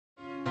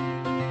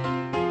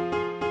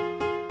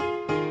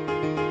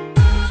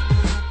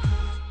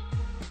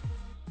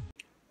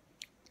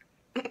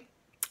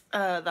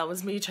That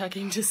was me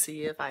checking to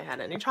see if I had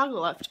any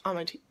chocolate left on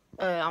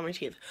my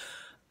teeth.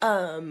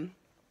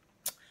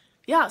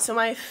 Yeah, so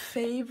my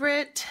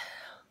favorite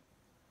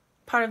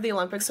part of the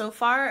Olympics so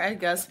far, I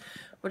guess,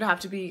 would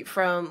have to be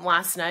from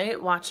last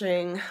night,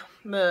 watching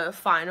the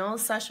final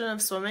session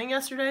of swimming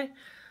yesterday.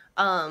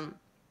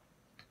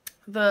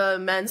 The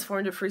men's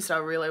 400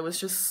 freestyle relay was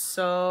just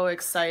so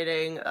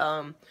exciting.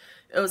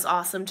 It was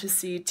awesome to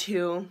see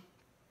two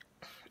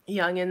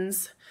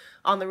youngins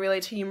on the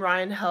relay team,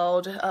 Ryan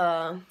Held,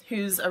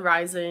 who's a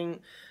rising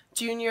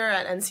junior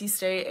at NC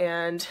State,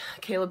 and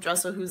Caleb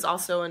Dressel, who's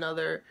also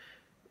another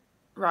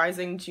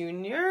rising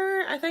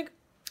junior, I think.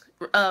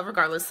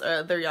 Regardless,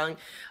 they're young.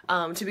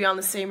 To be on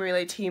the same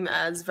relay team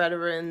as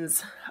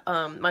veterans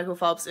Michael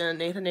Phelps and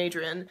Nathan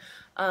Adrian.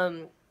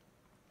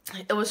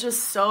 It was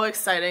just so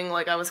exciting.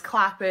 Like, I was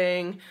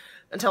clapping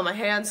until my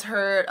hands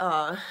hurt.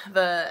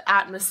 The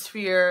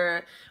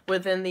atmosphere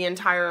within the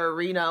entire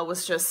arena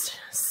was just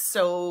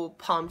so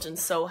pumped and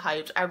so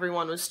hyped.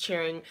 Everyone was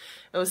cheering.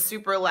 It was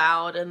super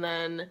loud. And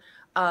then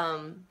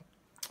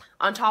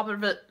on top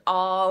of it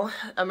all,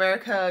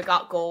 America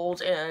got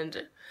gold,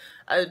 and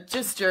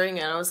just during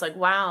it, I was like,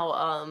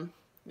 wow,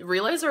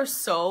 relays are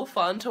so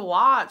fun to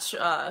watch,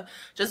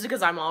 just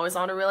because I'm always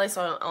on a relay,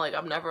 so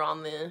I'm never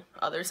on the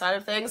other side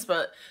of things,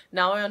 but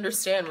now I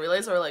understand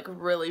relays are, like,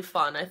 really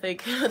fun. I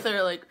think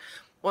they're, like,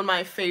 one of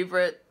my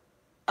favorite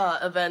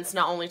events,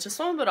 not only to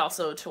swim, but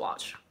also to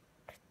watch.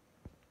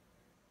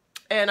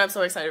 And I'm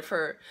so excited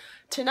for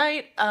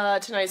tonight.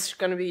 Tonight's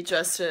gonna be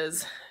just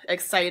as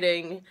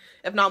exciting,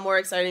 if not more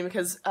exciting,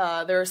 because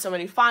there are so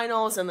many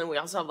finals, and then we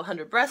also have a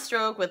 100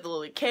 breaststroke with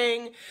Lily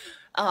King.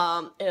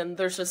 And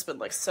there's just been,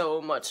 like,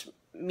 so much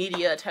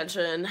media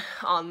attention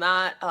on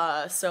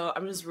that, so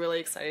I'm just really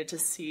excited to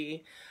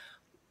see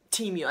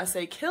Team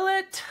USA kill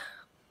it.